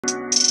Oh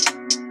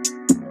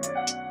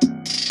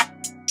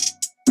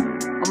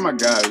my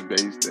God,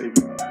 Bass David.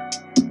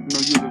 You know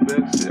you the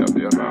best shit out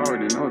there. I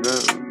already know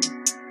that.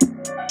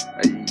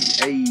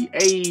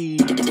 Hey.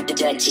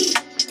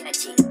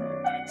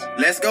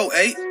 Let's go,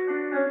 8.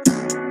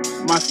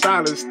 My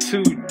style is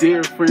too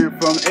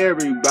different from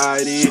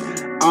everybody.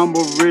 I'm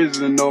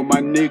original,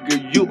 my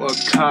nigga, you a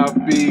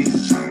copy.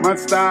 My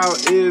style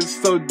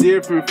is so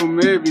different from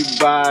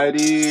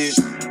everybody.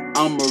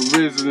 I'm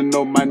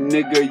original, my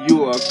nigga,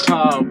 you a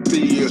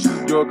copy.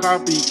 You're a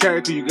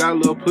copycat 'cause you got a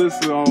little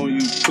pussy on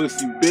you,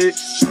 pussy bitch.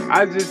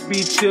 I just be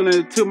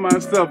chillin' to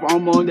myself,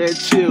 I'm on that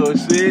chill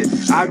shit.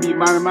 I be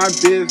minding my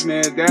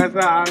business, that's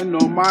how I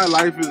know my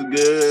life is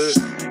good.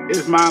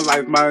 It's my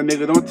life, my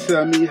nigga, don't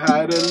tell me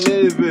how to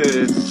live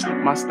it.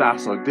 My style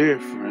so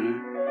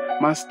different.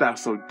 My style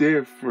so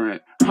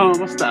different.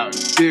 My style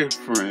is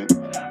different.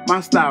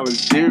 My style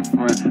is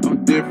different.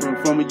 I'm different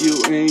from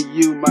you and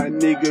you, my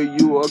nigga,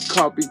 you a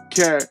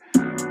copycat.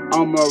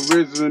 I'm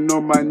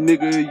original, my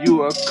nigga,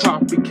 you a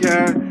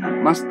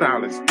copycat. My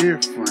style is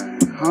different.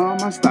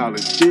 My style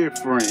is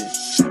different.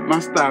 My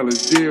style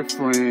is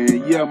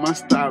different. Yeah, my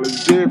style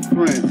is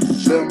different.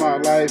 Live my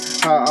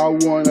life how I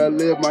wanna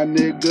live, my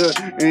nigga.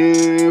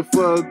 And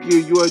fuck you,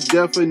 you a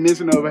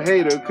definition of a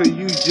hater, 'cause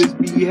you just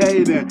be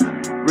hating.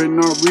 With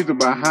no reason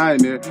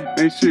behind it.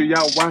 Make sure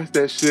y'all watch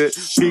that shit.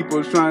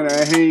 People trying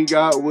to hang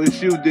out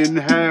with you, didn't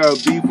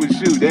have beef with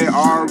you. They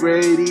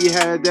already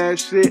had that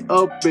shit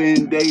up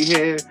in their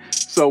head.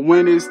 So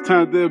when it's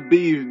time to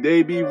beef,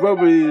 they be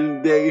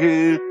rubbing their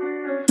hand.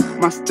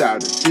 My style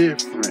is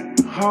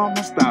different.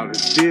 My style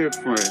is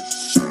different.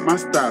 My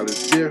style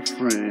is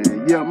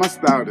different. Yeah, my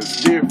style is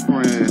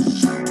different.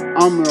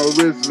 I'm an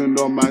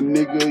original, my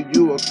nigga,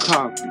 you a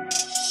copy.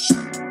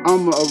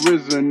 I'm an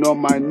original,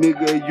 my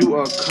nigga, you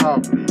a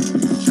copy.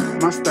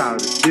 My style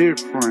is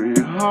different.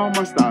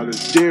 My style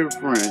is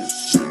different.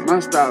 My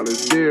style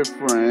is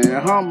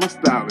different. My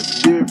style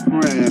is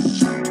different.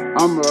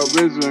 I'm an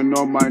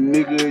original, my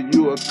nigga,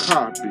 you a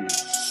copy.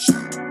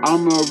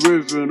 I'm an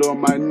original,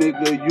 my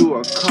nigga, you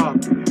a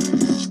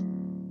copy.